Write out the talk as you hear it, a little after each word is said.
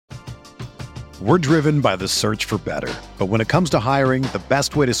We're driven by the search for better. But when it comes to hiring, the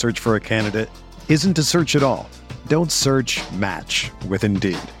best way to search for a candidate isn't to search at all. Don't search, match with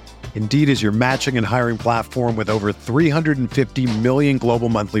Indeed. Indeed is your matching and hiring platform with over 350 million global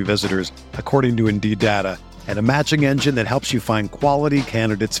monthly visitors, according to Indeed data, and a matching engine that helps you find quality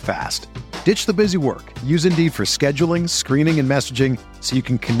candidates fast. Ditch the busy work. Use Indeed for scheduling, screening, and messaging so you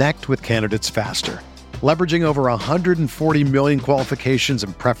can connect with candidates faster. Leveraging over 140 million qualifications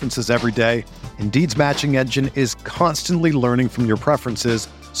and preferences every day, Indeed's matching engine is constantly learning from your preferences,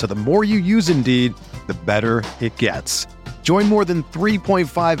 so the more you use Indeed, the better it gets. Join more than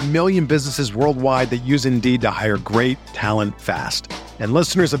 3.5 million businesses worldwide that use Indeed to hire great talent fast. And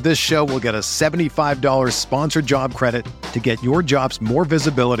listeners of this show will get a $75 sponsored job credit to get your jobs more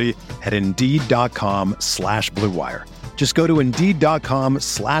visibility at Indeed.com/Blue Wire. Just go to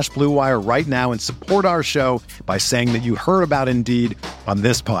Indeed.com/Blue Wire right now and support our show by saying that you heard about Indeed on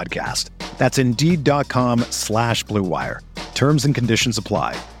this podcast. That's Indeed.com/Blue Wire. Terms and conditions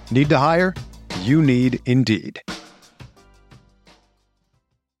apply. Need to hire? You need Indeed.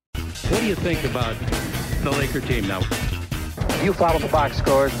 What do you think about the Laker team now? You follow the box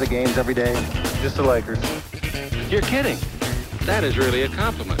scores of the games every day? Just the Lakers. You're kidding. That is really a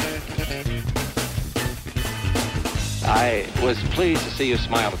compliment. I was pleased to see you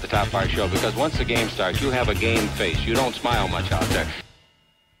smile at the top of our show because once the game starts, you have a game face. You don't smile much out there.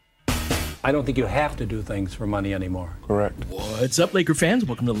 I don't think you have to do things for money anymore. Correct. What's up, Laker fans?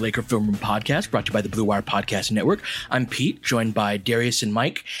 Welcome to the Laker Film Room Podcast, brought to you by the Blue Wire Podcast Network. I'm Pete, joined by Darius and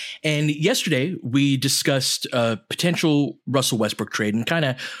Mike. And yesterday, we discussed a potential Russell Westbrook trade and kind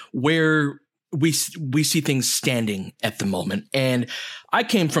of where we see things standing at the moment. And I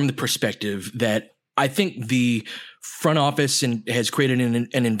came from the perspective that I think the front office has created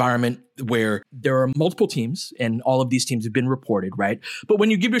an environment where there are multiple teams and all of these teams have been reported, right? But when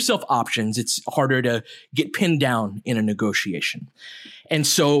you give yourself options, it's harder to get pinned down in a negotiation. And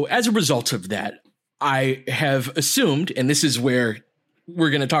so as a result of that, I have assumed, and this is where we're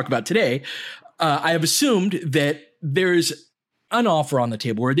going to talk about today, I have assumed that there's an offer on the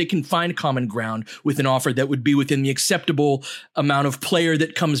table where they can find common ground with an offer that would be within the acceptable amount of player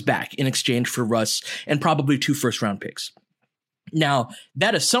that comes back in exchange for Russ and probably 2 first-round picks. Now,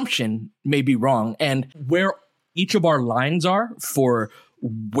 that assumption may be wrong, and where each of our lines are for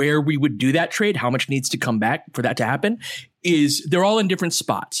where we would do that trade, how much needs to come back for that to happen, is they're all in different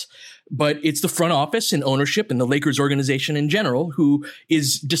spots. But it's the front office and ownership and the Lakers organization in general who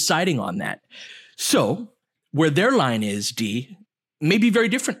is deciding on that. So where their line is, D, may be very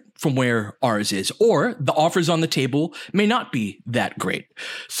different from where ours is, or the offers on the table may not be that great.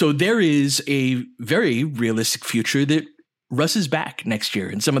 So there is a very realistic future that Russ is back next year.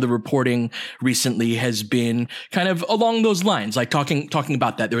 And some of the reporting recently has been kind of along those lines, like talking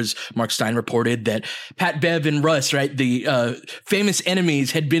about that. There was Mark Stein reported that Pat Bev and Russ, right, the famous enemies,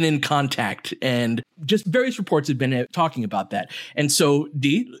 had been in contact, and just various reports have been talking about that. And so,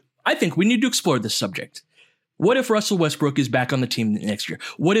 D, I think we need to explore this subject. What if Russell Westbrook is back on the team next year?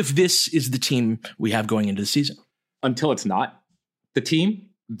 What if this is the team we have going into the season? Until it's not the team,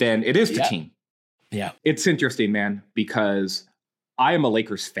 then it is the team. Yeah. It's interesting, man, because I am a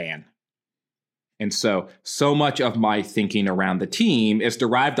Lakers fan. And so much of my thinking around the team is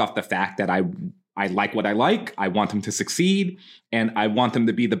derived off the fact that I like what I like. I want them to succeed, and I want them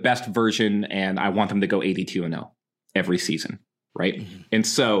to be the best version, and I want them to go 82-0 every season, right? Mm-hmm. And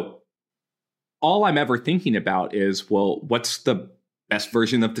so all I'm ever thinking about is, well, what's the best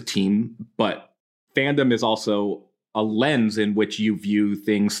version of the team? But fandom is also a lens in which you view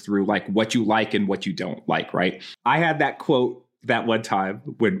things through, like what you like and what you don't like, right? I had that quote that one time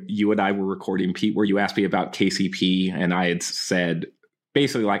when you and I were recording, Pete, where you asked me about KCP, and I had said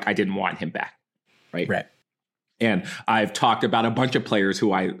basically like I didn't want him back, right? Right. And I've talked about a bunch of players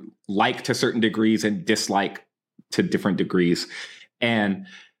who I like to certain degrees and dislike to different degrees. And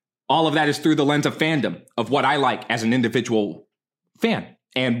all of that is through the lens of fandom, of what I like as an individual fan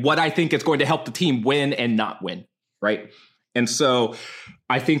and what I think is going to help the team win and not win, right? And so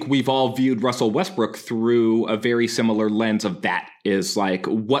I think we've all viewed Russell Westbrook through a very similar lens of that, is like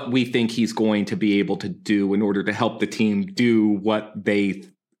what we think he's going to be able to do in order to help the team do what they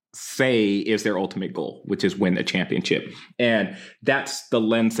say is their ultimate goal, which is win a championship. And that's the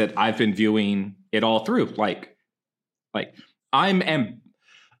lens that I've been viewing it all through. Like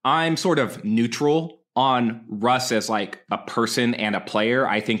I'm sort of neutral on Russ as like a person and a player.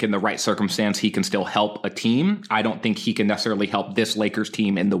 I think in the right circumstance, he can still help a team. I don't think he can necessarily help this Lakers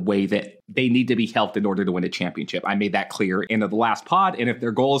team in the way that they need to be helped in order to win a championship. I made that clear in the last pod. And if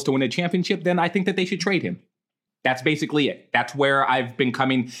their goal is to win a championship, then I think that they should trade him. That's basically it. That's where I've been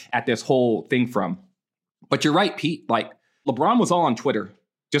coming at this whole thing from. But you're right, Pete. Like, LeBron was all on Twitter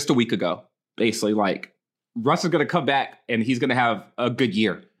just a week ago, basically like, Russ is going to come back and he's going to have a good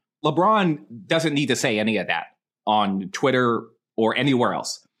year. LeBron doesn't need to say any of that on Twitter or anywhere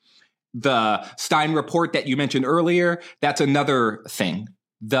else. The Stein report that you mentioned earlier, that's another thing.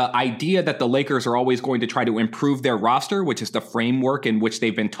 The idea that the Lakers are always going to try to improve their roster, which is the framework in which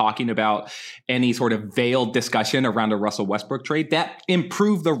they've been talking about any sort of veiled discussion around a Russell Westbrook trade, that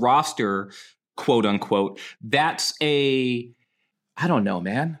improve the roster, quote unquote, that's I don't know,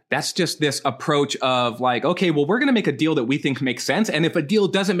 man. That's just this approach of like, okay, well, we're going to make a deal that we think makes sense. And if a deal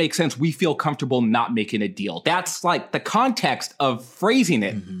doesn't make sense, we feel comfortable not making a deal. That's like the context of phrasing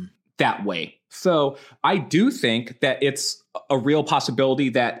it that way. So I do think that it's a real possibility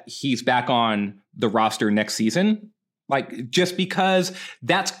that he's back on the roster next season. Like, just because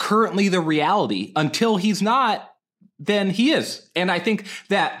that's currently the reality. Until he's not, then he is. And I think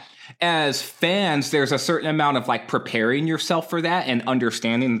that as fans, there's a certain amount of like preparing yourself for that and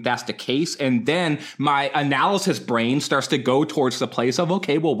understanding that that's the case. And then my analysis brain starts to go towards the place of,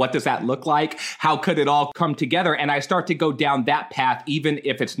 okay, well, what does that look like? How could it all come together? And I start to go down that path, even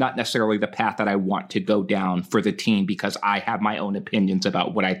if it's not necessarily the path that I want to go down for the team, because I have my own opinions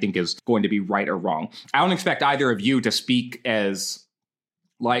about what I think is going to be right or wrong. I don't expect either of you to speak as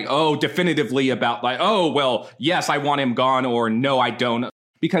like, oh, definitively about like, oh, well, yes, I want him gone, or no, I don't.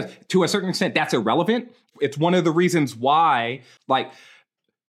 Because to a certain extent, that's irrelevant. It's one of the reasons why, like,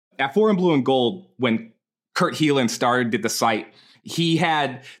 at 4 and Blue and Gold, when Kurt Helin started the site, he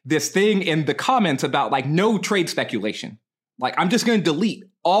had this thing in the comments about, like, no trade speculation. Like, I'm just going to delete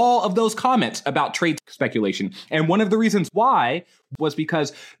all of those comments about trade speculation. And one of the reasons why was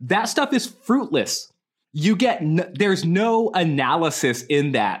because that stuff is fruitless. You get, there's no analysis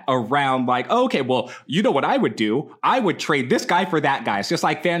in that around like, okay, well, you know what I would do? I would trade this guy for that guy. It's just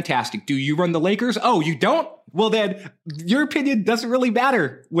like, fantastic. Do you run the Lakers? Oh, you don't? Well, then your opinion doesn't really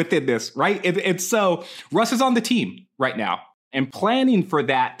matter within this, right? It's so Russ is on the team right now. And planning for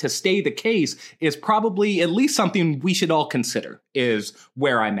that to stay the case is probably at least something we should all consider, is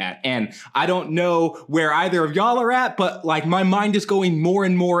where I'm at. And I don't know where either of y'all are at, but like my mind is going more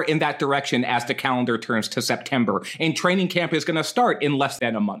and more in that direction as the calendar turns to September. And training camp is going to start in less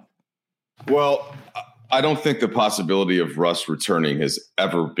than a month. Well, I don't think the possibility of Russ returning has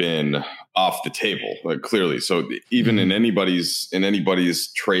ever been off the table, like, clearly. So even in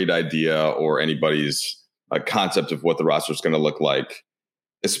anybody's trade idea or anybody's a concept of what the roster is going to look like,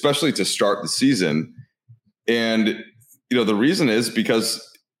 especially to start the season. And, you know, the reason is because,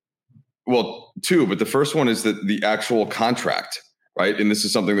 well, two, but the first one is that the actual contract, right? And this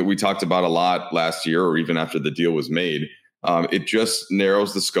is something that we talked about a lot last year, or even after the deal was made. It just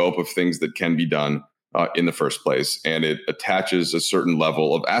narrows the scope of things that can be done in the first place. And it attaches a certain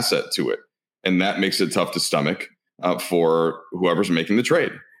level of asset to it. And that makes it tough to stomach for whoever's making the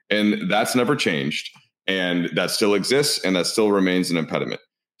trade. And that's never changed. And that still exists, and that still remains an impediment.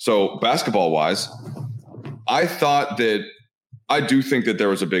 So basketball-wise, I do think that there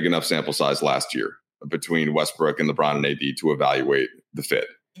was a big enough sample size last year between Westbrook and LeBron and AD to evaluate the fit.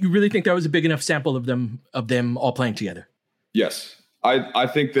 You really think there was a big enough sample of them all playing together? Yes. I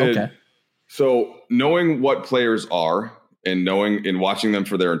think that. Okay. So knowing what players are and knowing and watching them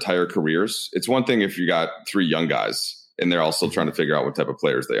for their entire careers, it's one thing if you got 3 young guys and they're all still trying to figure out what type of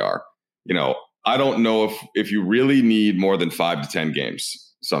players they are. You know, I don't know if you really need more than 5 to 10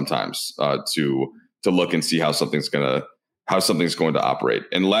 games sometimes to look and see how something's going to operate,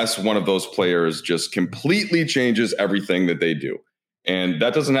 unless one of those players just completely changes everything that they do. And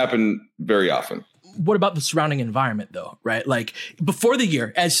that doesn't happen very often. What about the surrounding environment, though, right? Like before the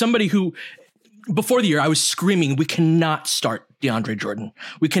year, I was screaming, we cannot start DeAndre Jordan.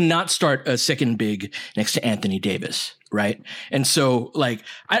 We cannot start a second big next to Anthony Davis, right? And so, like,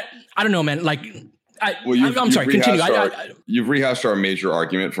 I don't know, man. Like, I'm sorry, continue. You've rehashed our major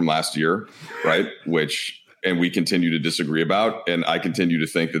argument from last year, right? And we continue to disagree about. And I continue to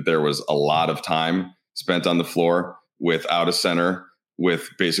think that there was a lot of time spent on the floor without a center, with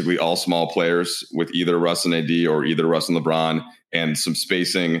basically all small players, with either Russ and AD or either Russ and LeBron, and some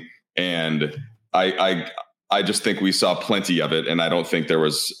spacing. And I just think we saw plenty of it, and I don't think there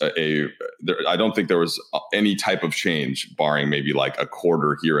was any type of change, barring maybe like a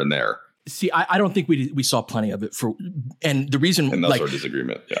quarter here and there. See, I don't think we saw plenty of it and the reason, and that's our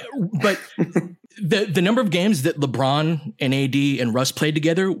disagreement. Yeah, but the number of games that LeBron and AD and Russ played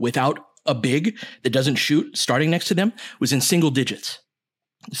together without a big that doesn't shoot starting next to them was in single digits.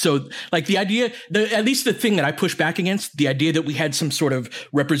 So like the idea, at least the thing that I push back against, the idea that we had some sort of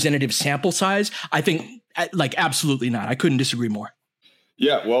representative sample size, I think Like, absolutely not. I couldn't disagree more.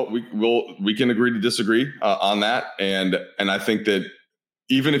 Yeah, well, we can agree to disagree on that, and I think that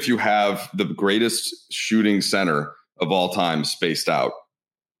even if you have the greatest shooting center of all time spaced out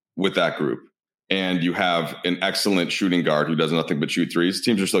with that group, and you have an excellent shooting guard who does nothing but shoot threes,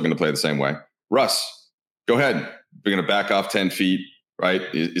 teams are still going to play the same way. Russ, go ahead. We're going to back off 10 feet, right?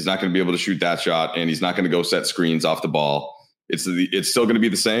 He's not going to be able to shoot that shot, and he's not going to go set screens off the ball. It's still going to be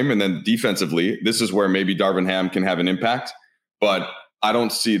the same. And then defensively, this is where maybe Darvin Ham can have an impact, but I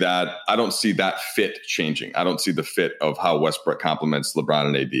don't see that. I don't see that fit changing. I don't see the fit of how Westbrook complements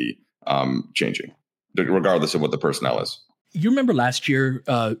LeBron and AD changing, regardless of what the personnel is. You remember last year,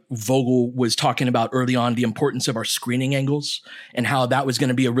 Vogel was talking about early on the importance of our screening angles and how that was going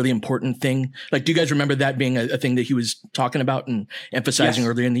to be a really important thing. Like, do you guys remember that being a thing that he was talking about and emphasizing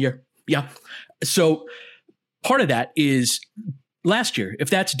earlier in the year? Yeah. So part of that is last year, if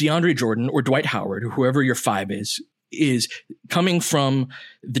that's DeAndre Jordan or Dwight Howard, or whoever your five is coming from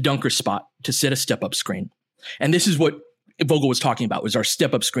the dunker spot to set a step-up screen. And this is what Vogel was talking about, was our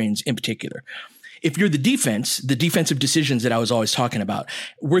step-up screens in particular. If you're the defense, the defensive decisions that I was always talking about,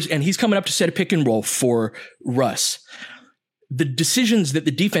 and he's coming up to set a pick and roll for Russ, the decisions that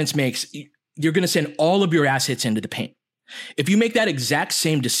the defense makes, you're going to send all of your assets into the paint. If you make that exact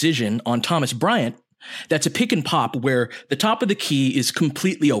same decision on Thomas Bryant, that's a pick and pop where the top of the key is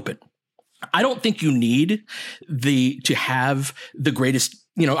completely open. I don't think you need to have the greatest,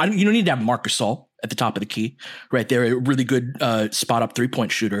 you don't need to have Marc Gasol at the top of the key right there, a really good spot up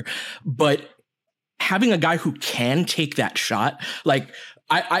 3-point shooter. But having a guy who can take that shot, like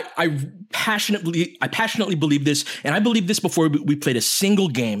I passionately believe this, and I believed this before we played a single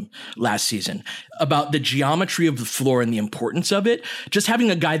game last season, about the geometry of the floor and the importance of it. Just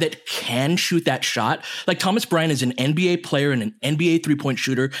having a guy that can shoot that shot, like Thomas Bryant is an NBA player and an NBA 3-point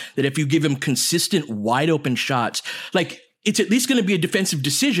shooter, that if you give him consistent wide open shots, like it's at least going to be a defensive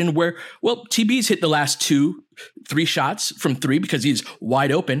decision where, well, TB's hit the last 2-3 shots from 3 because he's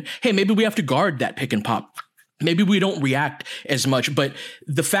wide open. Hey, maybe we have to guard that pick and pop. Maybe we don't react as much, but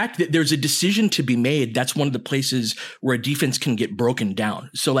the fact that there's a decision to be made, that's one of the places where a defense can get broken down.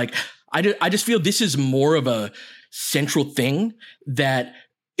 So like, I just feel this is more of a central thing, that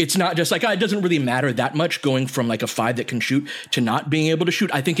it's not just like, it doesn't really matter that much going from like a 5 that can shoot to not being able to shoot.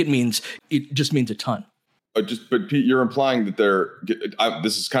 I think it just means a ton. But Pete, you're implying that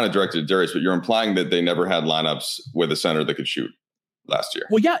this is kind of directed at Darius, but you're implying that they never had lineups with a center that could shoot last year.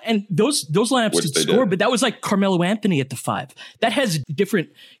 Well, yeah, and those lineups could score, but that was like Carmelo Anthony at the 5. That has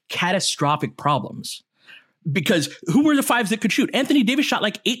different catastrophic problems, because who were the 5s that could shoot? Anthony Davis shot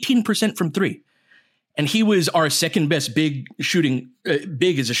like 18% from 3. And he was our second best big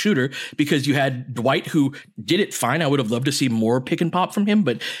as a shooter, because you had Dwight, who did it fine. I would have loved to see more pick and pop from him,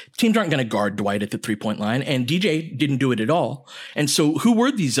 but teams aren't going to guard Dwight at the 3-point line. And DJ didn't do it at all. And so who were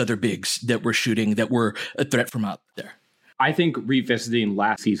these other bigs that were shooting that were a threat from out there? I think revisiting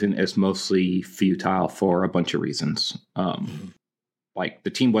last season is mostly futile for a bunch of reasons. Like,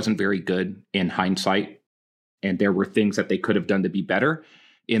 the team wasn't very good in hindsight, and there were things that they could have done to be better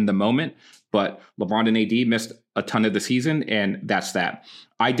in the moment. But LeBron and AD missed a ton of the season, and that's that.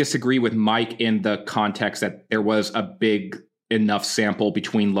 I disagree with Mike in the context that there was a big enough sample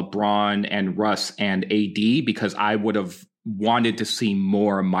between LeBron and Russ and AD, because I would have wanted to see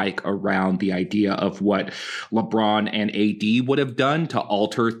more Mike around the idea of what LeBron and AD would have done to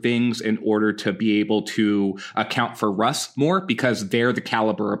alter things in order to be able to account for Russ more, because they're the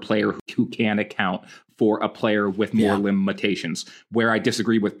caliber of player who can account for a player with more limitations. Where I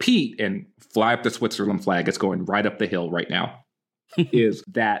disagree with Pete, and fly up the Switzerland flag, it's going right up the hill right now, is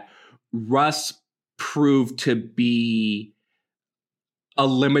that Russ proved to be a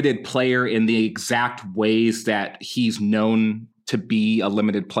limited player in the exact ways that he's known to be a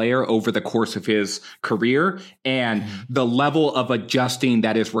limited player over the course of his career, and the level of adjusting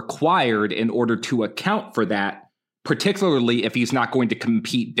that is required in order to account for that, particularly if he's not going to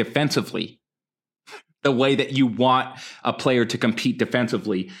compete defensively the way that you want a player to compete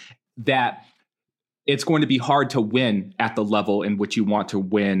defensively, that it's going to be hard to win at the level in which you want to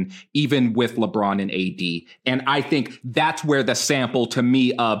win, even with LeBron and AD. And I think that's where the sample, to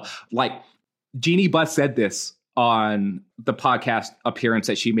me, of, like, Jeannie Buss said this on the podcast appearance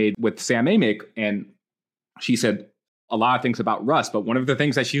that she made with Sam Amick, and she said a lot of things about Russ, but one of the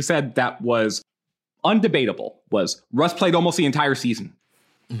things that she said that was undebatable was Russ played almost the entire season.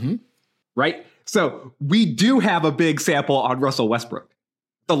 Right? So we do have a big sample on Russell Westbrook.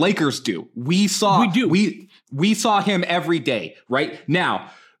 The Lakers do. We saw him every day. Right now,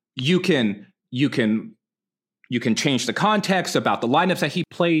 you can you can change the context about the lineups that he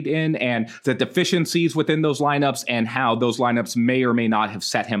played in and the deficiencies within those lineups and how those lineups may or may not have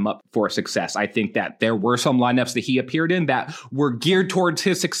set him up for success. I think that there were some lineups that he appeared in that were geared towards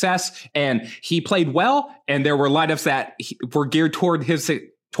his success and he played well. And there were lineups that were geared towards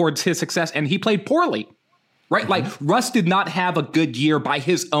his success and he played poorly. Right? Like Russ did not have a good year by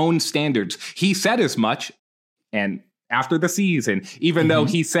his own standards. He said as much. And after the season, even though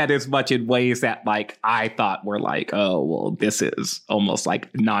he said as much in ways that like I thought were like, oh, well, this is almost like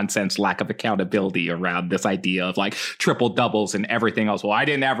nonsense, lack of accountability around this idea of like triple doubles and everything else. Well, I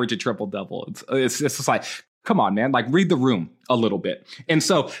didn't average a triple double. It's just like, come on, man, like read the room a little bit. And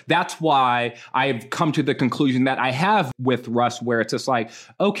so that's why I've come to the conclusion that I have with Russ, where it's just like,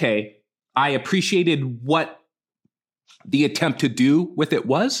 okay, I appreciated what the attempt to do with it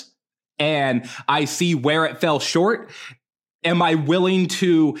was. And I see where it fell short. Am I willing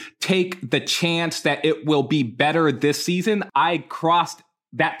to take the chance that it will be better this season? I crossed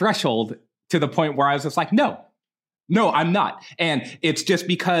that threshold to the point where I was just like, no, I'm not. And it's just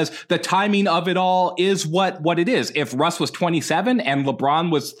because the timing of it all is what it is. If Russ was 27 and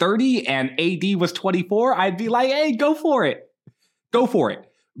LeBron was 30 and AD was 24, I'd be like, hey, go for it. Go for it.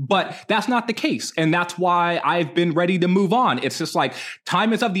 But that's not the case. And that's why I've been ready to move on. It's just like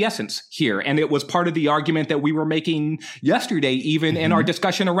time is of the essence here. And it was part of the argument that we were making yesterday, even in our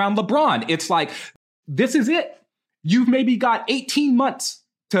discussion around LeBron. It's like, this is it. You've maybe got 18 months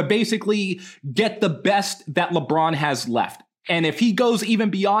to basically get the best that LeBron has left. And if he goes even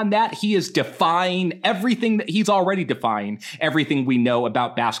beyond that, he is defying everything that he's already defying, everything we know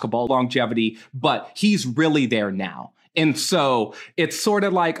about basketball longevity, but he's really there now. And so it's sort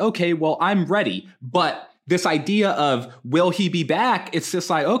of like, okay, well, I'm ready. But this idea of will he be back? It's just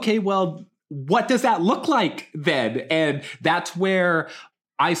like, okay, well, what does that look like then? And that's where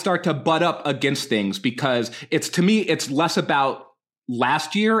I start to butt up against things because to me, it's less about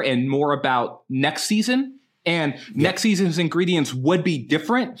last year and more about next season. And next season's ingredients would be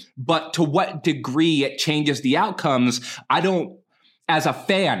different, but to what degree it changes the outcomes, as a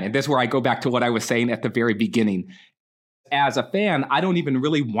fan, and this is where I go back to what I was saying at the very beginning. As a fan, I don't even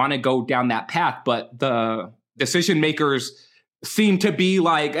really want to go down that path, but the decision makers seem to be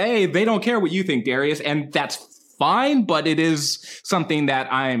like, hey, they don't care what you think, Darius. And that's fine, but it is something that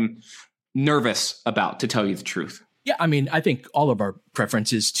I'm nervous about, to tell you the truth. Yeah, I mean, I think all of our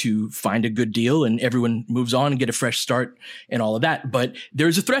preference is to find a good deal and everyone moves on and get a fresh start and all of that. But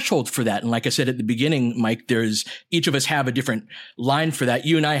there's a threshold for that. And like I said at the beginning, Mike, each of us have a different line for that.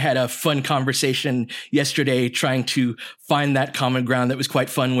 You and I had a fun conversation yesterday trying to find that common ground that was quite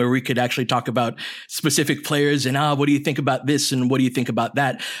fun, where we could actually talk about specific players and, what do you think about this? And what do you think about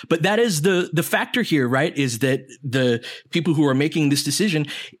that? But that is the factor here, right? Is that the people who are making this decision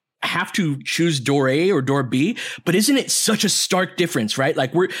have to choose door A or door B, but isn't it such a stark difference, right?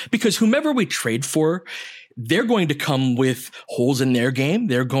 Like because whomever we trade for, they're going to come with holes in their game.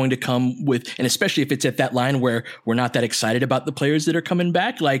 They're going to come with, and especially if it's at that line where we're not that excited about the players that are coming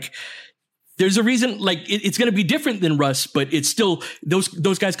back, like there's a reason, like it's going to be different than Russ, but it's still, those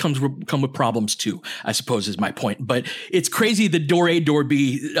guys come with problems too, I suppose is my point. But it's crazy the door A, door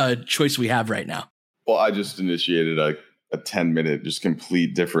B choice we have right now. Well, I just initiated a 10-minute, just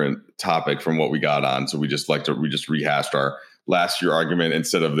complete different topic from what we got on. So we just rehashed our last year argument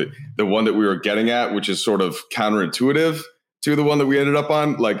instead of the one that we were getting at, which is sort of counterintuitive to the one that we ended up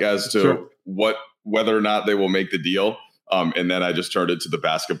on, like as to whether or not they will make the deal. And then I just turned it to the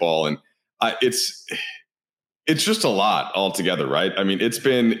basketball, and it's just a lot altogether, right? I mean, it's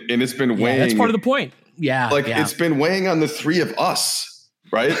been weighing. That's part of the point. Yeah. It's been weighing on the three of us.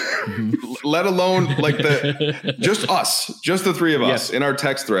 Right. Let alone like just the three of us in our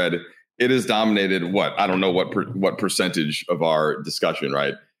text thread. It has dominated I don't know what percentage of our discussion.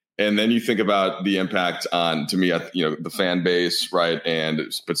 Right. And then you think about the impact on, to me, the fan base. Right.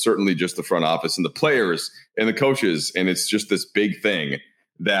 But certainly just the front office and the players and the coaches. And it's just this big thing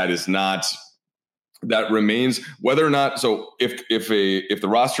that remains whether or not. So if the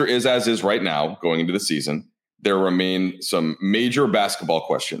roster is as is right now going into the season, there remain some major basketball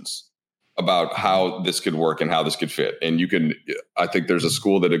questions about how this could work and how this could fit. And I think there's a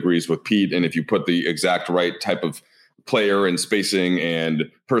school that agrees with Pete. And if you put the exact right type of player and spacing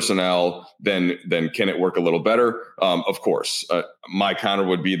and personnel, then can it work a little better? Of course. My counter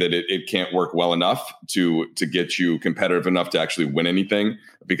would be that it can't work well enough to get you competitive enough to actually win anything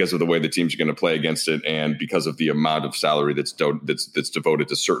because of the way the teams are going to play against it and because of the amount of salary that's devoted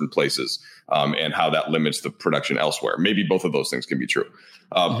to certain places and how that limits the production elsewhere. Maybe both of those things can be true.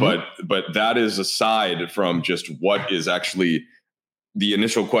 But that is aside from just what is actually the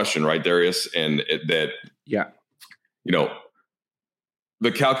initial question, right, Darius? And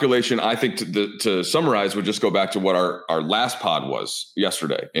the calculation, I think, to summarize, would just go back to what our last pod was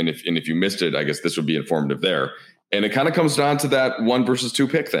yesterday. And if you missed it, I guess this would be informative there. And it kind of comes down to that 1 versus 2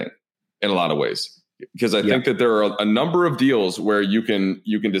 pick thing in a lot of ways, because I think that there are a number of deals where you can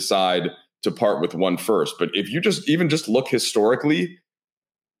decide to part with 1 first. But if you just look historically,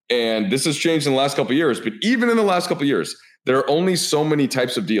 and this has changed in the last couple of years, but even in the last couple of years, there are only so many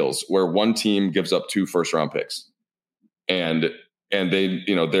types of deals where one team gives up 2 first-round picks. And they,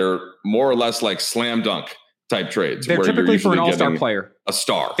 they're more or less like slam dunk type trades. They're typically for an all-star player. A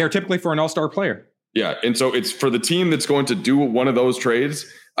star. They're typically for an all-star player. Yeah. And so it's for the team that's going to do one of those trades.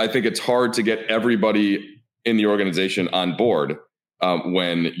 I think it's hard to get everybody in the organization on board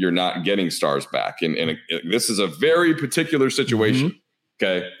when you're not getting stars back. And this is a very particular situation. Mm-hmm.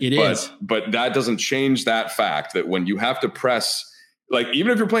 Okay. It is. But that doesn't change that fact that when you have to press, like,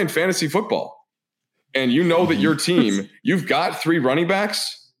 even if you're playing fantasy football, and you know that your team, you've got 3 running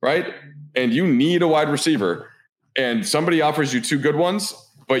backs, right? And you need a wide receiver, and somebody offers you 2 good ones,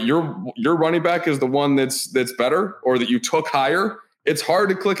 but your running back is the one that's better, or that you took higher. It's hard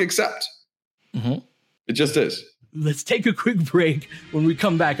to click accept. Mm-hmm. It just is. Let's take a quick break. When we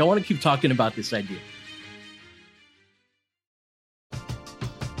come back, I want to keep talking about this idea.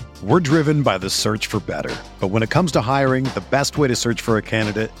 We're driven by the search for better. But when it comes to hiring, the best way to search for a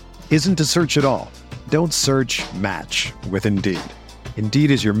candidate isn't to search at all. Don't search, match with Indeed.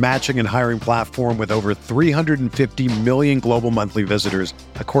 Indeed is your matching and hiring platform with over 350 million global monthly visitors,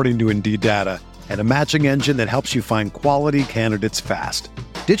 according to Indeed data, and a matching engine that helps you find quality candidates fast.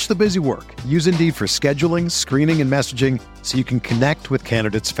 Ditch the busy work. Use Indeed for scheduling, screening, and messaging so you can connect with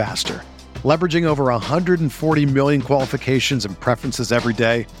candidates faster. Leveraging over 140 million qualifications and preferences every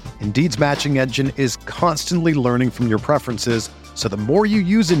day, Indeed's matching engine is constantly learning from your preferences, so the more you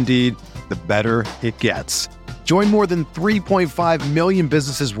use Indeed, the better it gets. Join more than 3.5 million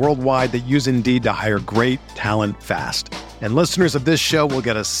businesses worldwide that use Indeed to hire great talent fast. And listeners of this show will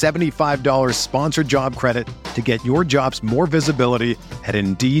get a $75 sponsored job credit to get your jobs more visibility at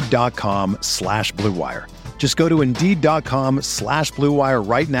Indeed.com/Blue Wire. Just go to Indeed.com/Blue Wire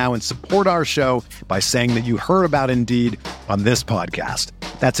right now and support our show by saying that you heard about Indeed on this podcast.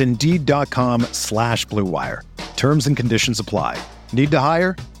 That's Indeed.com/Blue Wire. Terms and conditions apply. Need to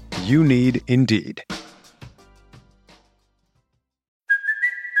hire? You need Indeed.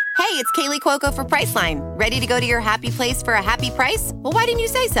 Hey, it's Kaylee Cuoco for Priceline. Ready to go to your happy place for a happy price? Well, why didn't you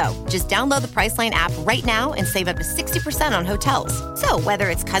say so? Just download the Priceline app right now and save up to 60% on hotels. So whether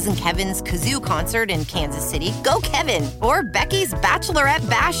it's Cousin Kevin's Kazoo Concert in Kansas City, go Kevin, or Becky's Bachelorette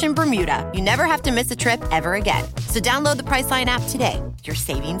Bash in Bermuda, you never have to miss a trip ever again. So download the Priceline app today. Your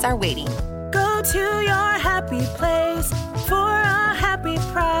savings are waiting. Go to your happy place for a happy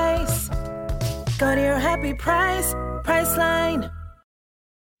price. Go to your happy price, Priceline.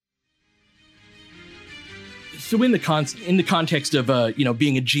 So in the context of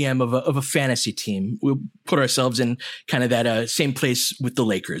being a GM of a fantasy team, we'll put ourselves in kind of that same place with the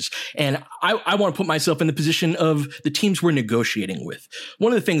Lakers. And I want to put myself in the position of the teams we're negotiating with.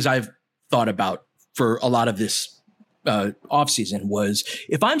 One of the things I've thought about for a lot of this offseason was,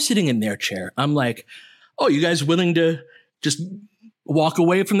 if I'm sitting in their chair, I'm like, oh, you guys willing to just walk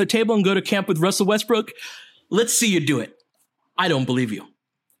away from the table and go to camp with Russell Westbrook? Let's see you do it. I don't believe you.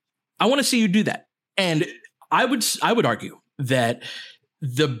 I want to see you do that. And I would argue that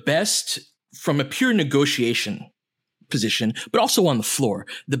the best, from a pure negotiation position, but also on the floor,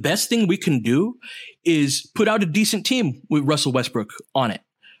 the best thing we can do is put out a decent team with Russell Westbrook on it,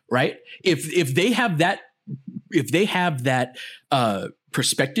 right? If they have that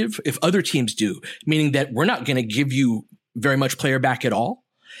perspective, if other teams do, meaning that we're not going to give you very much player back at all,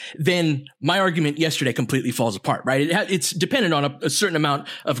 then my argument yesterday completely falls apart, right? It's dependent on a certain amount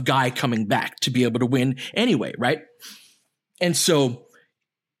of guy coming back to be able to win anyway, right? And so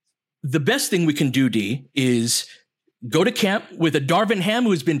the best thing we can do, D, is go to camp with a Darvin Ham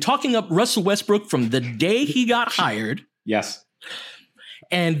who has been talking up Russell Westbrook from the day he got hired. Yes.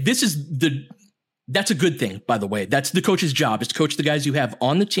 And that's a good thing, by the way. That's the coach's job, is to coach the guys you have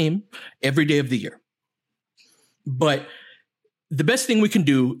on the team every day of the year. But the best thing we can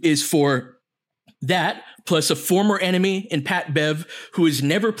do is for that, plus a former enemy in Pat Bev, who has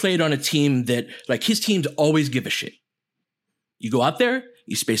never played on a team that, like, his teams always give a shit. You go out there,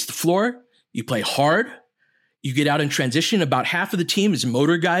 you space the floor, you play hard, you get out in transition. About half of the team is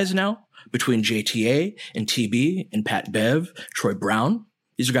motor guys now, between JTA and TB and Pat Bev, Troy Brown.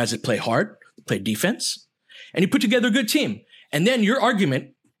 These are guys that play hard, play defense, and you put together a good team. And then your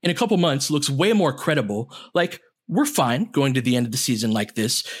argument in a couple months looks way more credible. Like, we're fine going to the end of the season like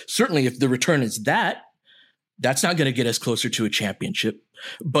this. Certainly if the return is that, That's not going to get us closer to a championship,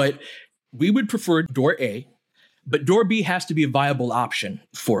 but we would prefer door A, but door B has to be a viable option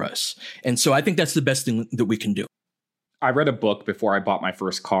for us. And so I think that's the best thing that we can do. I read a book before I bought my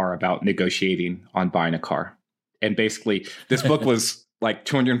first car about negotiating on buying a car. And basically, this book was like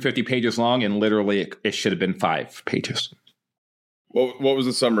 250 pages long, and literally it should have been 5 pages. What was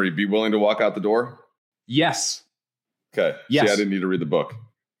the summary? Be willing to walk out the door? Yes. Okay. Yes. See, I didn't need to read the book.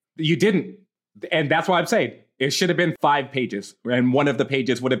 You didn't. And that's why I'm saying it should have been 5 pages. And one of the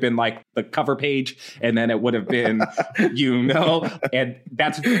pages would have been like the cover page. And then it would have been, and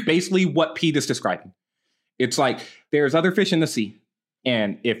that's basically what Pete is describing. It's like, there's other fish in the sea.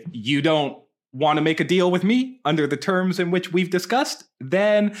 And if you don't want to make a deal with me under the terms in which we've discussed,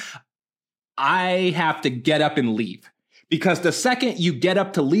 then I have to get up and leave. Because the second you get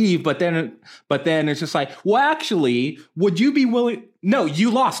up to leave, but then it's just like, well, actually, would you be willing? No,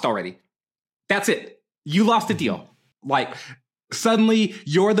 you lost already. That's it. You lost the deal. Like, suddenly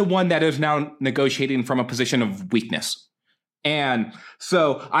you're the one that is now negotiating from a position of weakness. And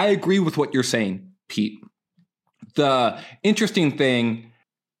so I agree with what you're saying, Pete. The interesting thing,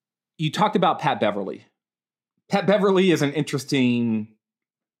 you talked about Pat Beverly. Pat Beverly is an interesting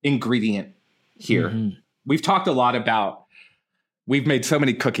ingredient here. Mm-hmm. We've talked a lot about, we've made so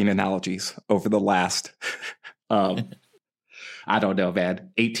many cooking analogies over the last, I don't know,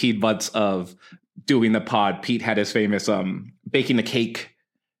 man, 18 months of doing the pod. Pete had his famous baking the cake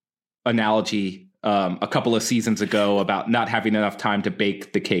analogy a couple of seasons ago about not having enough time to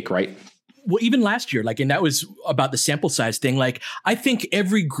bake the cake, right? Well, even last year, and that was about the sample size thing. Like, I think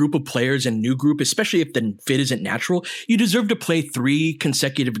every group of players and new group, especially if the fit isn't natural, you deserve to play 3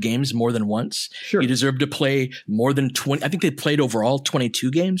 consecutive games more than once. Sure. You deserve to play more than 20. I think they played overall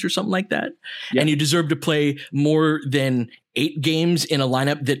 22 games or something like that. Yeah. And you deserve to play more than 8 games in a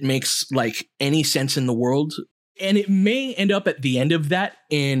lineup that makes like any sense in the world. And it may end up at the end of that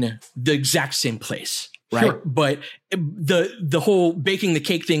in the exact same place. Right. Sure. But the whole baking the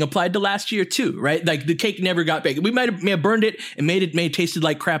cake thing applied to last year too, right? Like the cake never got baked. We may have burned it and made it tasted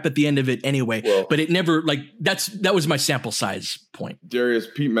like crap at the end of it anyway. Well, but it never, like, that was my sample size point. Darius,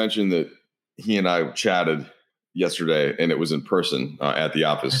 Pete mentioned that he and I chatted yesterday, and it was in person at the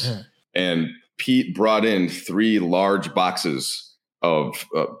office. And Pete brought in 3 large boxes of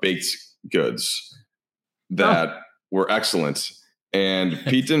baked goods that were excellent. And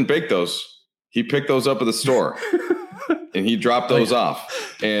Pete didn't bake those. He picked those up at the store and he dropped those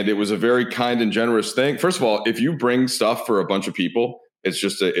off. And it was a very kind and generous thing. First of all, if you bring stuff for a bunch of people, it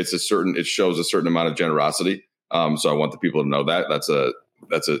shows a certain amount of generosity. So I want the people to know that that's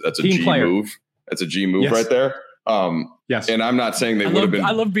a G player move. That's a G move right there. Yes. And I'm not saying they would have been.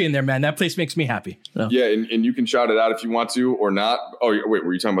 I love being there, man. That place makes me happy. So. Yeah. And you can shout it out if you want to or not. Oh, wait,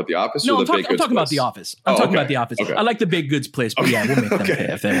 were you talking about The Office? No, or I'm talking about The Office. I'm talking about The Office. Okay. I like the baked goods place, but yeah, we'll make them pay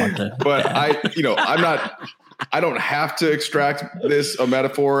if they want to. But I don't have to extract a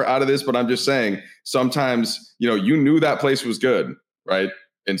metaphor out of this, but I'm just saying sometimes, you knew that place was good, right?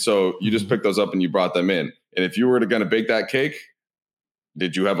 And so you just picked those up and you brought them in. And if you were going to bake that cake,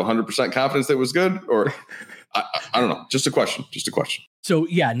 did you have 100% confidence that it was good? Or I don't know. Just a question. So,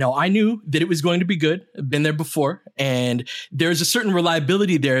 yeah, no, I knew that it was going to be good. I've been there before. And there's a certain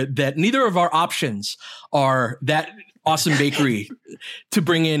reliability there that neither of our options are that awesome bakery to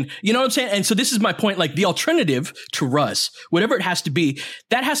bring in. You know what I'm saying? And so this is my point. Like, the alternative to Russ, whatever it has to be,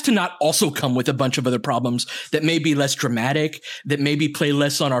 that has to not also come with a bunch of other problems that may be less dramatic, that maybe play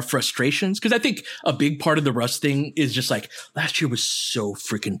less on our frustrations. Because I think a big part of the Russ thing is just like, last year was so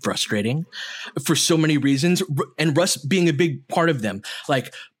freaking frustrating for so many reasons. And Russ being a big part of them.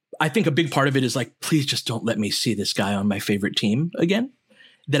 Like, I think a big part of it is like, please just don't let me see this guy on my favorite team again.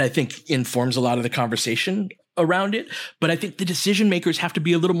 That I think informs a lot of the conversation around it. But I think the decision makers have to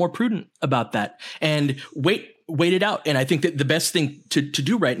be a little more prudent about that and wait it out. And I think that the best thing to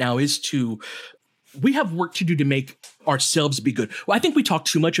do right now is we have work to do to make ourselves be good. Well, I think we talk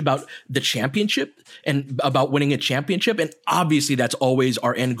too much about the championship and about winning a championship. And obviously that's always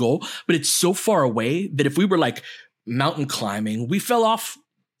our end goal, but it's so far away that if we were like mountain climbing, we fell off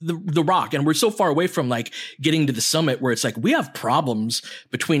the rock, and we're so far away from like getting to the summit where it's like we have problems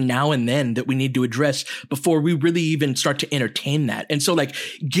between now and then that we need to address before we really even start to entertain that. And so like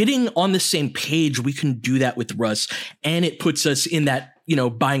getting on the same page, we can do that with Russ, and it puts us in that,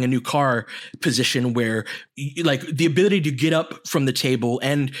 buying a new car position where like the ability to get up from the table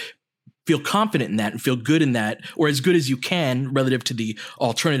and feel confident in that and feel good in that, or as good as you can relative to the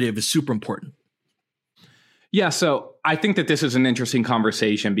alternative, is super important. Yeah, so I think that this is an interesting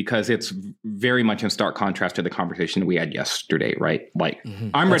conversation because it's very much in stark contrast to the conversation we had yesterday, right? Like,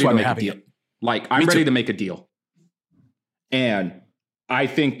 I'm ready to make a deal. Like, I'm ready to make a deal. And I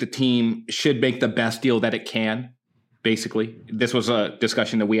think the team should make the best deal that it can. Basically, this was a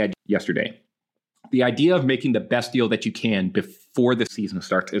discussion that we had yesterday. The idea of making the best deal that you can before the season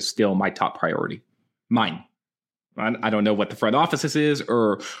starts is still my top priority. Mine. I don't know what the front office's is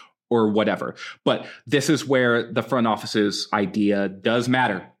or whatever, but this is where the front office's idea does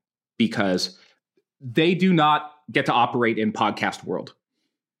matter, because they do not get to operate in podcast world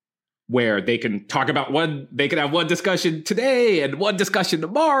where they can talk about they can have one discussion today and one discussion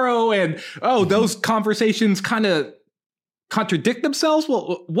tomorrow. And, those conversations kind of contradict themselves.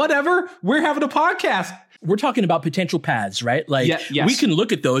 Well, whatever. We're having a podcast. We're talking about potential paths, right? Like, yes. We can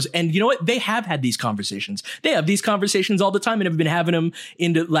look at those, and you know what? They have had these conversations. They have these conversations all the time and have been having them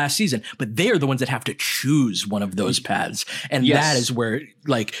into last season. But they are the ones that have to choose one of those paths. And that is where,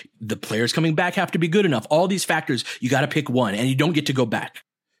 like, the players coming back have to be good enough. All these factors, you got to pick one, and you don't get to go back.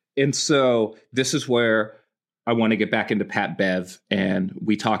 And so this is where I want to get back into Pat Bev. And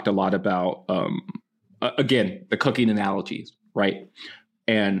we talked a lot about, again, the cooking analogies, right?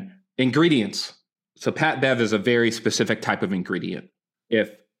 And ingredients. So Pat Bev is a very specific type of ingredient.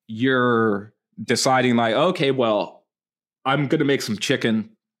 If you're deciding like, okay, well, I'm going to make some chicken.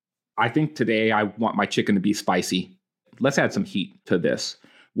 I think today I want my chicken to be spicy. Let's add some heat to this.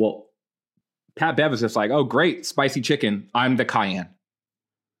 Well, Pat Bev is just like, oh, great, spicy chicken. I'm the cayenne.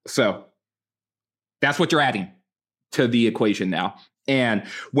 So that's what you're adding to the equation now. And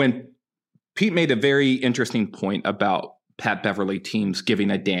when Pete made a very interesting point about Pat Beverly teams giving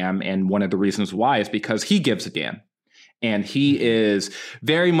a damn, and one of the reasons why is because he gives a damn. And he is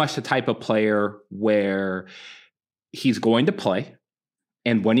very much the type of player where he's going to play.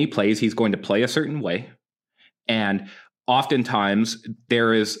 And when he plays, he's going to play a certain way. And oftentimes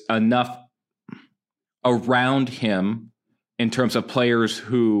there is enough around him in terms of players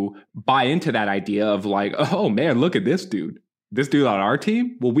who buy into that idea of like, oh man, look at this dude. This dude on our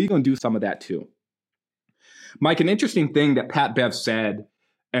team? Well, we're going to do some of that too. Mike, an interesting thing that Pat Bev said,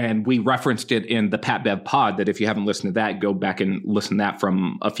 and we referenced it in the Pat Bev pod, that if you haven't listened to that, go back and listen to that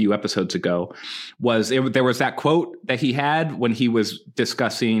from a few episodes ago, there was that quote that he had when he was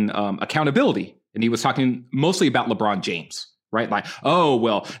discussing accountability. And he was talking mostly about LeBron James, right? Like, oh,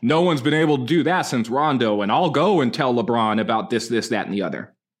 well, no one's been able to do that since Rondo, and I'll go and tell LeBron about this, that, and the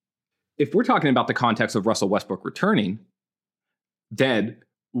other. If we're talking about the context of Russell Westbrook returning, then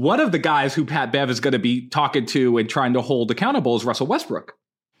one of the guys who Pat Bev is going to be talking to and trying to hold accountable is Russell Westbrook.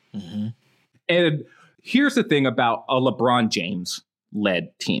 Mm-hmm. And here's the thing about a LeBron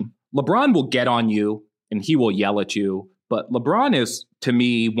James-led team. LeBron will get on you and he will yell at you, but LeBron is, to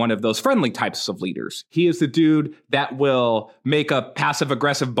me, one of those friendly types of leaders. He is the dude that will make a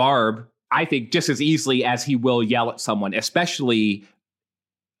passive-aggressive barb, I think, just as easily as he will yell at someone, especially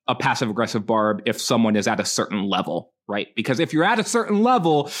a passive-aggressive barb if someone is at a certain level. Right? Because if you're at a certain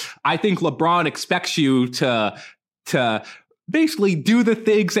level, I think LeBron expects you to basically do the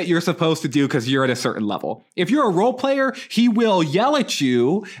things that you're supposed to do because you're at a certain level. If you're a role player, he will yell at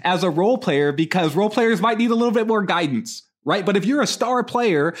you as a role player because role players might need a little bit more guidance, right? But if you're a star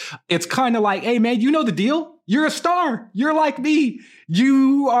player, it's kind of like, hey, man, you know the deal. You're a star. You're like me.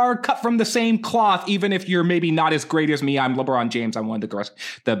 You are cut from the same cloth, even if you're maybe not as great as me. I'm LeBron James. I'm one of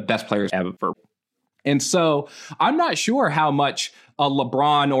the best players ever. And so I'm not sure how much a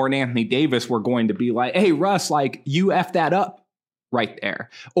LeBron or an Anthony Davis were going to be like, hey, Russ, like you F that up right there.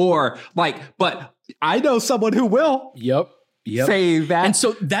 Or like, but I know someone who will. Yep. Say that. And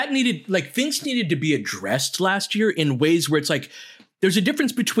so that things needed to be addressed last year in ways where it's like, there's a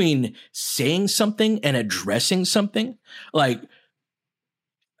difference between saying something and addressing something. Like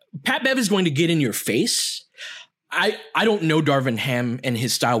Pat Bev is going to get in your face. I don't know Darvin Ham and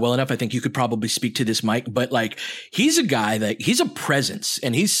his style well enough. I think you could probably speak to this, Mike, but like he's a guy that he's a presence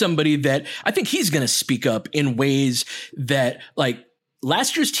and he's somebody that I think he's going to speak up in ways that like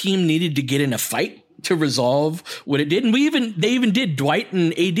last year's team needed to get in a fight to resolve what it did. And they even did. Dwight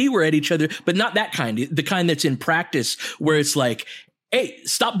and AD were at each other, but not that kind, the kind that's in practice where it's like, hey,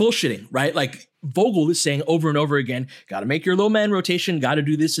 stop bullshitting, right? Like Vogel is saying over and over again, got to make your low man rotation, got to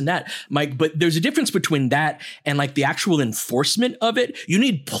do this and that, Mike. But there's a difference between that and like the actual enforcement of it. You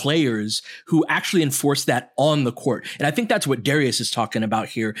need players who actually enforce that on the court. And I think that's what Darius is talking about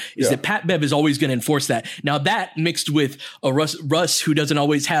here is that Pat Bev is always going to enforce that. Now that mixed with a Russ who doesn't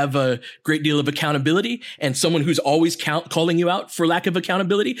always have a great deal of accountability and someone who's always calling you out for lack of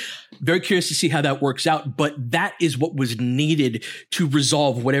accountability. Very curious to see how that works out. But that is what was needed to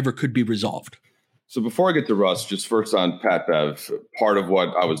resolve whatever could be resolved. So before I get to Russ, just first on Pat Bev, part of what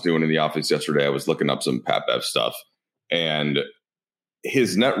I was doing in the office yesterday, I was looking up some Pat Bev stuff, and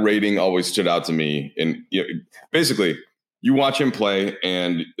his net rating always stood out to me. And basically, you watch him play,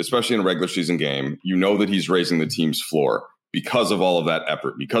 and especially in a regular season game, you know that he's raising the team's floor because of all of that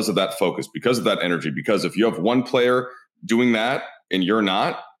effort, because of that focus, because of that energy. Because if you have one player doing that and you're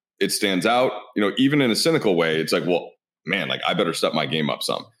not, it stands out. You know, even in a cynical way, it's like, well, man, like I better step my game up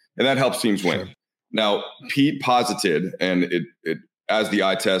some. And that helps teams win. Sure. Now, Pete posited, and it as the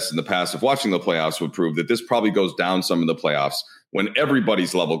eye test in the past of watching the playoffs would prove, that this probably goes down some in the playoffs when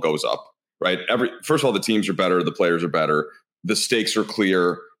everybody's level goes up, right? First of all, the teams are better, the players are better, the stakes are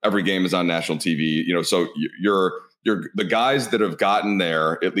clear, every game is on national TV, you know, so you're the guys that have gotten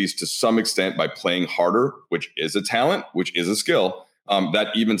there, at least to some extent, by playing harder, which is a talent, which is a skill, that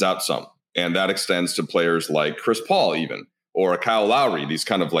evens out some. And that extends to players like Chris Paul even, or a Kyle Lowry, these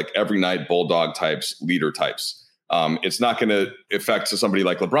kind of like every night bulldog types, leader types. It's not going to affect somebody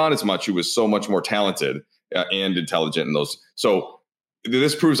like LeBron as much, who was so much more talented and intelligent in those. So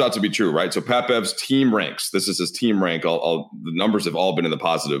this proves out to be true, right? So Pat Bev's team ranks. This is his team rank. The numbers have all been in the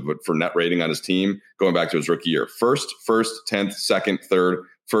positive, but for net rating on his team, going back to his rookie year, first, 10th, second, third,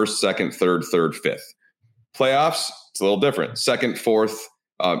 first, second, third, fifth. Playoffs, it's a little different. Second, fourth,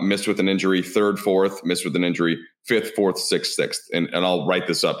 missed with an injury. Third, fourth, missed with an injury. Fifth, fourth, sixth. And I'll write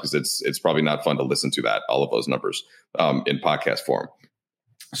this up because it's probably not fun to listen to that, all of those numbers in podcast form.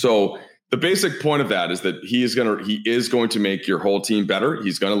 So the basic point of that is that he is going to make your whole team better.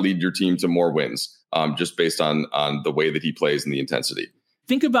 He's going to lead your team to more wins, just based on the way that he plays and the intensity.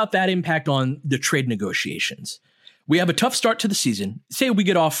 Think about that impact on the trade negotiations. We have a tough start to the season. Say we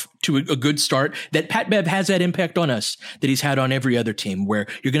get off to a good start, that Pat Bev has that impact on us that he's had on every other team, where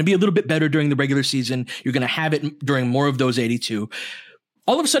you're going to be a little bit better during the regular season. You're going to have it during more of those 82.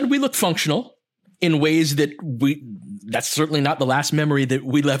 All of a sudden we look functional in ways that that's certainly not the last memory that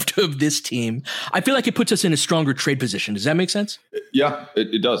we left of this team. I feel like it puts us in a stronger trade position. Does that make sense? Yeah,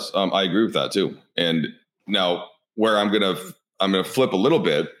 it does. I agree with that too. And now where I'm going to flip a little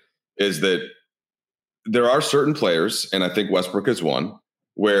bit is that there are certain players, and I think Westbrook is one,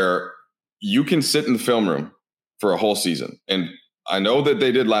 where you can sit in the film room for a whole season. And I know that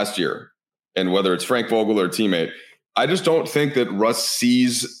they did last year, and whether it's Frank Vogel or a teammate, I just don't think that Russ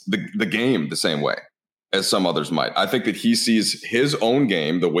sees the game the same way as some others might. I think that he sees his own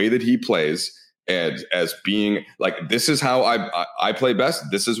game, the way that he plays, as being like, this is how I play best.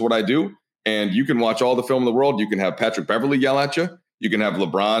 This is what I do. And you can watch all the film in the world. You can have Patrick Beverley yell at you. You can have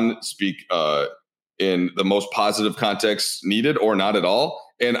LeBron speak in the most positive context needed, or not at all.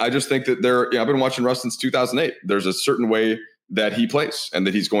 And I just think that I've been watching Russ since 2008. There's a certain way that he plays and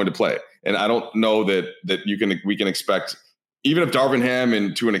that he's going to play. And I don't know that we can expect, even if Darvin Ham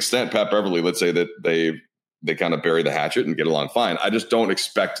and to an extent Pat Beverley, let's say that they kind of bury the hatchet and get along fine. I just don't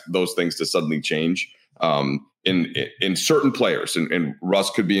expect those things to suddenly change in certain players, and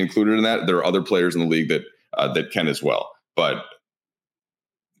Russ could be included in that. There are other players in the league that can as well. But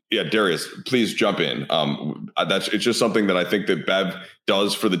yeah, Darius, please jump in. It's just something that I think that Bev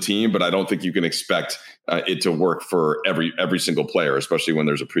does for the team, but I don't think you can expect it to work for every single player, especially when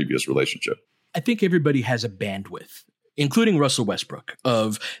there's a previous relationship. I think everybody has a bandwidth, including Russell Westbrook,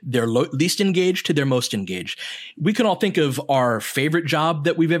 of their least engaged to their most engaged. We can all think of our favorite job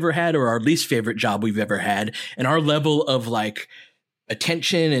that we've ever had or our least favorite job we've ever had, and our level of like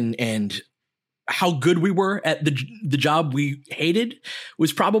attention and how good we were at the job we hated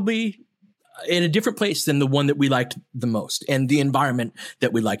was probably in a different place than the one that we liked the most, and the environment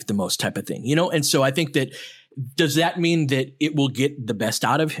that we liked the most, type of thing, you know? And so I think that, does that mean that it will get the best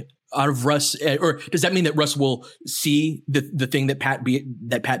out of Russ, or does that mean that Russ will see the thing that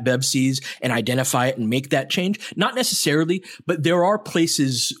Pat Bev sees and identify it and make that change? Not necessarily, but there are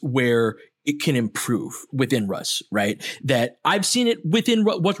places where it can improve within Russ, right? That I've seen it within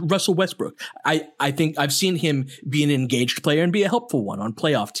Russell Westbrook. I think I've seen him be an engaged player and be a helpful one on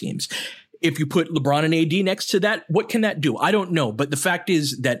playoff teams. If you put LeBron and AD next to that, what can that do? I don't know. But the fact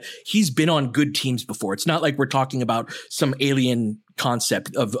is that he's been on good teams before. It's not like we're talking about some alien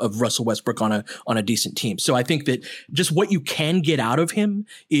concept of Russell Westbrook on a decent team. So I think that just what you can get out of him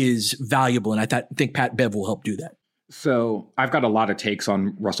is valuable. And I think Pat Bev will help do that. So I've got a lot of takes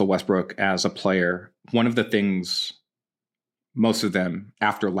on Russell Westbrook as a player. One of the things, most of them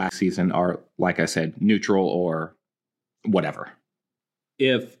after last season are, like I said, neutral or whatever.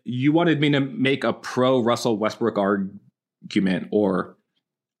 If you wanted me to make a pro Russell Westbrook argument or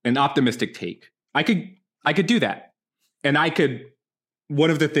an optimistic take, I could do that. And one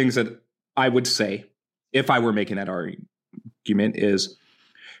of the things that I would say if I were making that argument is,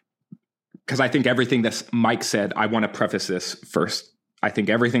 because I think everything that Mike said, I want to preface this first. I think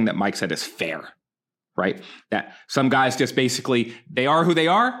everything that Mike said is fair, right? That some guys just basically, they are who they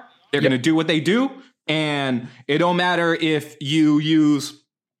are. They're going to do what they do. And it don't matter if you use,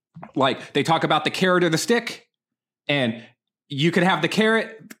 like, they talk about the carrot or the stick, and you could have the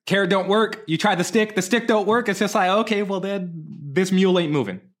carrot don't work. You try the stick don't work. It's just like, okay, well then this mule ain't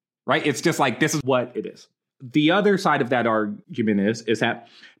moving, right? It's just like, this is what it is. The other side of that argument is that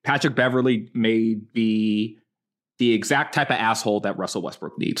Patrick Beverley may be the exact type of asshole that Russell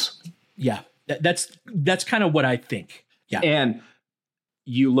Westbrook needs. Yeah, that's kind of what I think. Yeah. And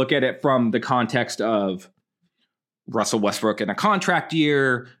you look at it from the context of Russell Westbrook in a contract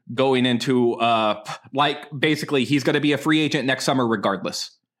year, going into like basically he's going to be a free agent next summer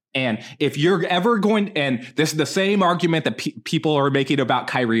regardless. And if you're ever going, and this is the same argument that people are making about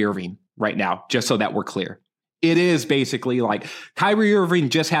Kyrie Irving right now, just so that we're clear. It is basically like Kyrie Irving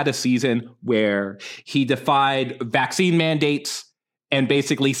just had a season where he defied vaccine mandates and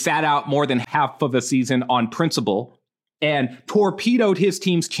basically sat out more than half of a season on principle and torpedoed his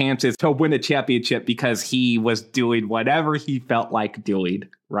team's chances to win a championship because he was doing whatever he felt like doing,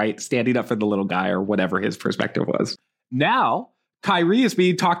 right? Standing up for the little guy or whatever his perspective was. Now, Kyrie is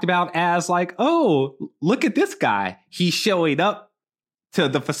being talked about as like, oh, look at this guy. He's showing up to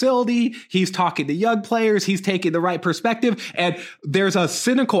the facility. He's talking to young players. He's taking the right perspective. And there's a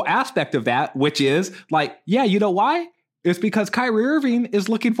cynical aspect of that, which is like, yeah, you know why? It's because Kyrie Irving is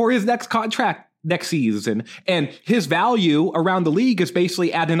looking for his next contract next season. And his value around the league is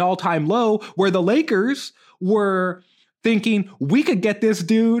basically at an all-time low, where the Lakers were thinking we could get this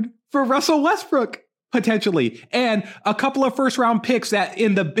dude for Russell Westbrook potentially. And a couple of first-round picks that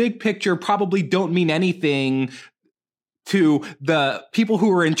in the big picture probably don't mean anything to the people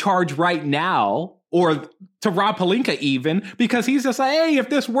who are in charge right now, or to Rob Pelinka even, because he's just like, hey, if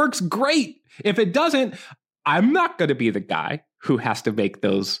this works, great. If it doesn't, I'm not going to be the guy who has to make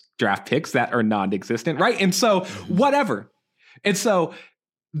those draft picks that are non-existent, right? And so whatever. And so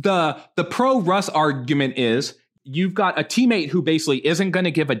the pro Russ argument is you've got a teammate who basically isn't going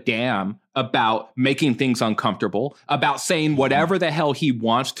to give a damn about making things uncomfortable, about saying whatever the hell he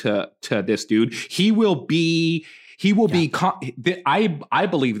wants to this dude. I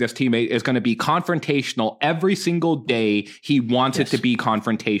believe this teammate is going to be confrontational every single day. He wants it to be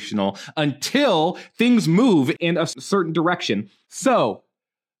confrontational until things move in a certain direction. So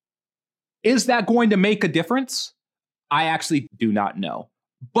is that going to make a difference? I actually do not know.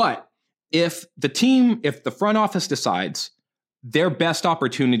 But if the front office decides their best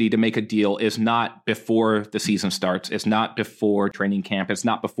opportunity to make a deal is not before the season starts, it's not before training camp, it's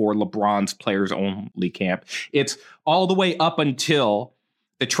not before LeBron's players only camp, it's all the way up until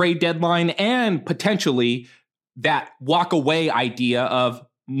the trade deadline and potentially that walk away idea of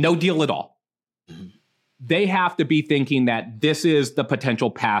no deal at all. Mm-hmm. They have to be thinking that this is the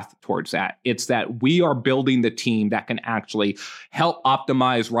potential path towards that. It's that we are building the team that can actually help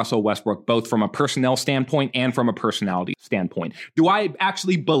optimize Russell Westbrook, both from a personnel standpoint and from a personality standpoint. Do I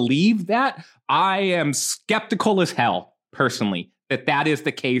actually believe that? I am skeptical as hell, personally, that is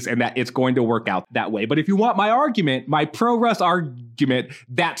the case and that it's going to work out that way. But if you want my argument, my pro-Russ argument,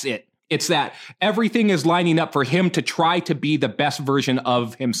 that's it. It's that everything is lining up for him to try to be the best version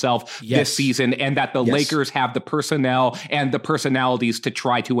of himself this season, and that the Lakers have the personnel and the personalities to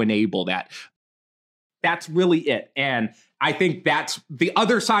try to enable that. That's really it. And I think that's the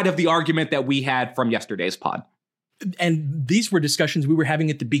other side of the argument that we had from yesterday's pod. And these were discussions we were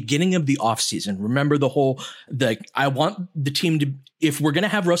having at the beginning of the offseason. Remember I want the team to, if we're going to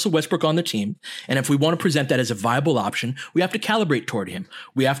have Russell Westbrook on the team, and if we want to present that as a viable option, we have to calibrate toward him.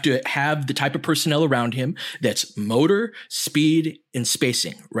 We have to have the type of personnel around him that's motor, speed, and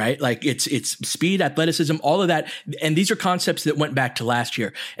spacing, right? Like it's speed, athleticism, all of that. And these are concepts that went back to last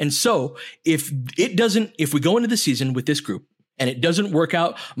year. And so if we go into the season with this group, and it doesn't work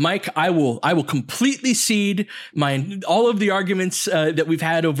out, Mike, I will completely cede all of the arguments that we've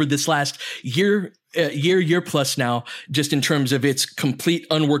had over this last year plus now, just in terms of its complete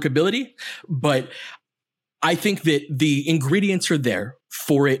unworkability. But I think that the ingredients are there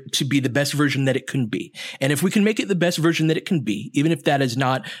for it to be the best version that it can be. And if we can make it the best version that it can be, even if that is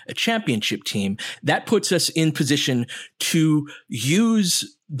not a championship team, that puts us in position to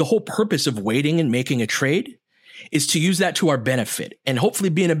use the whole purpose of waiting and making a trade is to use that to our benefit and hopefully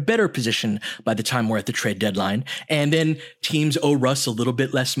be in a better position by the time we're at the trade deadline. And then teams owe Russ a little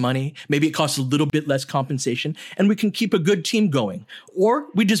bit less money. Maybe it costs a little bit less compensation and we can keep a good team going, or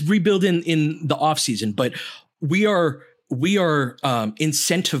we just rebuild in the off season. But we are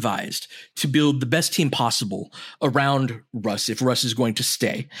incentivized to build the best team possible around Russ if Russ is going to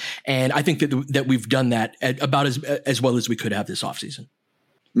stay. And I think that we've done that about as well as we could have this offseason.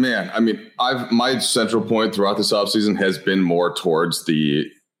 Man, I mean, my central point throughout this offseason has been more towards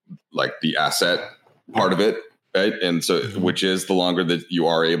the asset part of it, right? And so, which is the longer that you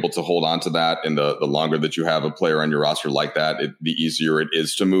are able to hold on to that, and the longer that you have a player on your roster like that, the easier it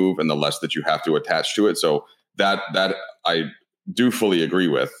is to move, and the less that you have to attach to it. So that I do fully agree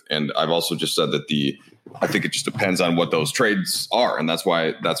with, and I've also just said that I think it just depends on what those trades are, and that's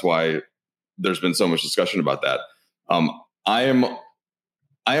why there's been so much discussion about that. I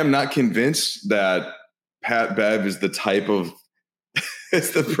am not convinced that Pat Bev is the type of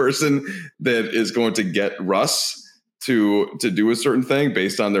is the person that is going to get Russ to do a certain thing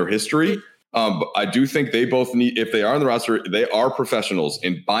based on their history. But I do think they both need, if they are on the roster, they are professionals,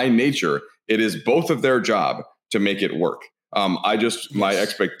 and by nature, it is both of their job to make it work. My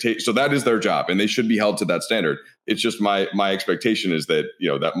expectation, so that is their job, and they should be held to that standard. It's just my expectation is that,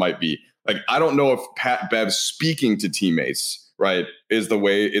 that might be like, I don't know if Pat Bev speaking to teammates, right, is the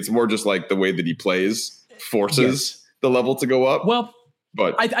way. It's more just like the way that he plays forces the level to go up. Well,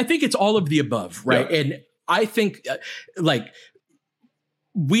 but I think it's all of the above, right? Yeah. And I think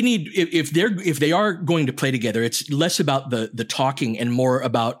we need, if they are going to play together, it's less about the talking and more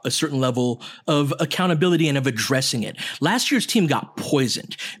about a certain level of accountability and of addressing it. Last year's team got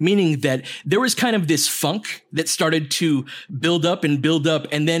poisoned, meaning that there was kind of this funk that started to build up, and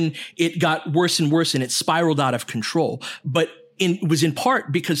then it got worse and worse, and it spiraled out of control. But it was in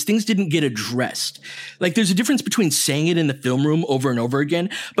part because things didn't get addressed. Like, there's a difference between saying it in the film room over and over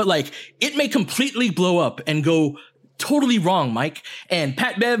again, but like, it may completely blow up and go totally wrong, Mike. And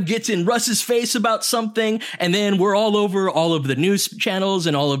Pat Bev gets in Russ's face about something, and then we're all over all of the news channels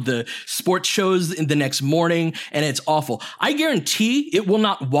and all of the sports shows in the next morning, and it's awful. I guarantee it will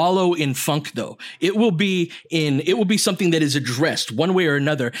not wallow in funk, though. It will be something that is addressed one way or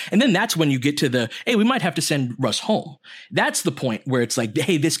another. And then that's when you get to hey, we might have to send Russ home. That's the point where it's like,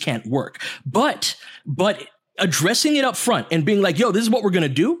 hey, this can't work. But addressing it up front and being like, yo, this is what we're going to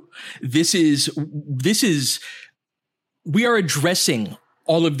do. We are addressing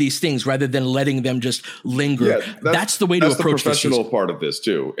all of these things rather than letting them just linger. Yeah, that's the way to approach the professional part of this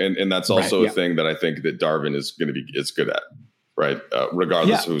too. And that's also a thing that I think that Darvin is good at, right?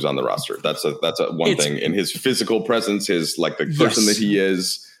 Regardless of who's on the roster. That's one thing. And his physical presence, his like the person that he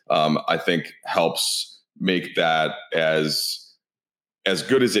is, I think helps make that as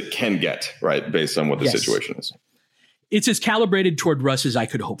good as it can get, right? Based on what the situation is. It's as calibrated toward Russ as I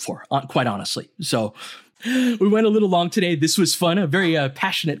could hope for, quite honestly. So we went a little long today. This was fun, a very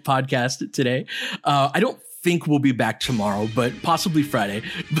passionate podcast today. I don't think we'll be back tomorrow, but possibly Friday.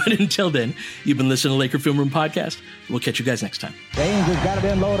 But until then, you've been listening to Laker Film Room Podcast. We'll catch you guys next time. James has got it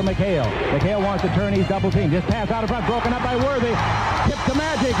in low to McHale. McHale wants to turn his double team. Just pass out in front, broken up by Worthy. Tip to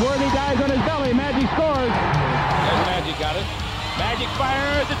Magic. Worthy dies on his belly. Magic scores. There's Magic, got it. Magic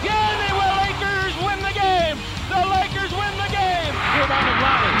fires. Again, they will. Lakers win the game. The Lakers win the game. Rebound of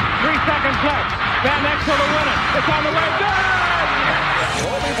Lonnie. 3 seconds left. Van Exel to win it. It's on the way. Good!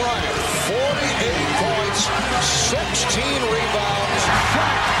 Kobe Bryant, 48 points, 16 rebounds.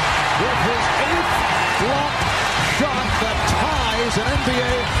 Shot with his 8th block shot that ties an NBA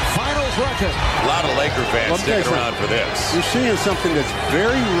Finals record. A lot of Laker fans sticking around for this. You're seeing something that's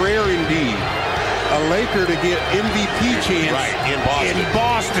very rare indeed. A Laker to get MVP chance in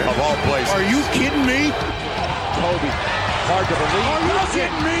Boston. Of all places. Are you kidding me? Kobe, hard to believe. Are you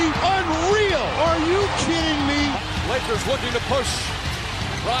kidding me? Unreal. Are you kidding me? Lakers looking to push.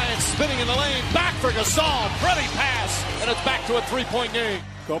 Bryant spinning in the lane. Back for Gasol. Pretty pass. And it's back to a 3-point game.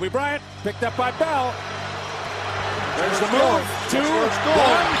 Kobe Bryant picked up by Bell. There's the move. 2, 1.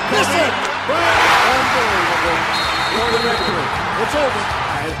 Miss it. Unbelievable. For the victory. It's over.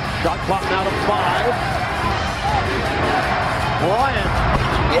 Shot clock now to 5. Bryant.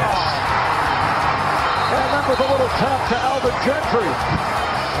 Yes. And that was a little tough to Alvin Gentry.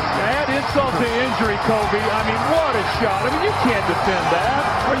 Add insult to injury, Kobe. I mean, what a shot. I mean, you can't defend that.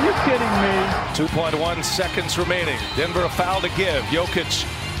 Are you kidding me? 2.1 seconds remaining. Denver a foul to give. Jokic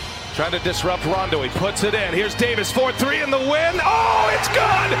trying to disrupt Rondo. He puts it in. Here's Davis, 4-3 in the win. Oh, it's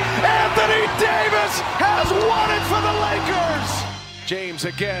good! Anthony Davis has won it for the Lakers! James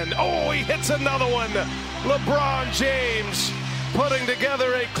again. Oh, he hits another one. LeBron James putting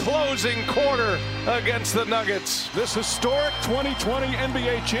together a closing quarter against the Nuggets. This historic 2020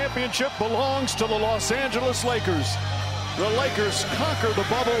 NBA championship belongs to the Los Angeles Lakers. The Lakers conquer the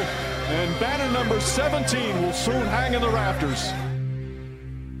bubble, and banner number 17 will soon hang in the rafters.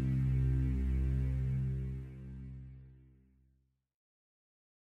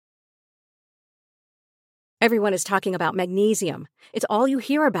 Everyone is talking about magnesium. It's all you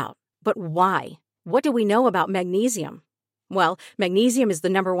hear about. But why? What do we know about magnesium? Well, magnesium is the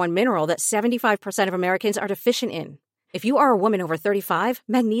 #1 mineral that 75% of Americans are deficient in. If you are a woman over 35,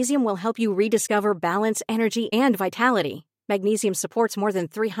 magnesium will help you rediscover balance, energy, and vitality. Magnesium supports more than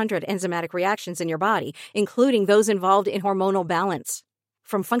 300 enzymatic reactions in your body, including those involved in hormonal balance.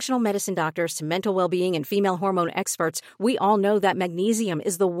 From functional medicine doctors to mental well-being and female hormone experts, we all know that magnesium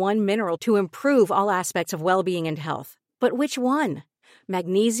is the one mineral to improve all aspects of well-being and health. But which one?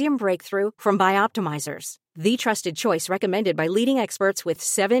 Magnesium Breakthrough from Bioptimizers, the trusted choice recommended by leading experts with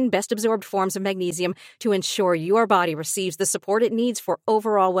 7 best-absorbed forms of magnesium to ensure your body receives the support it needs for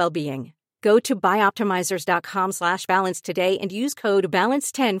overall well-being. Go to bioptimizers.com/balance today and use code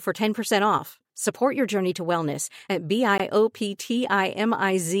BALANCE10 for 10% off. Support your journey to wellness at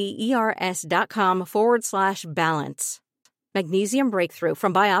bioptimizers.com/balance. Magnesium Breakthrough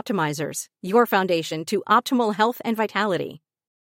from Bioptimizers, your foundation to optimal health and vitality.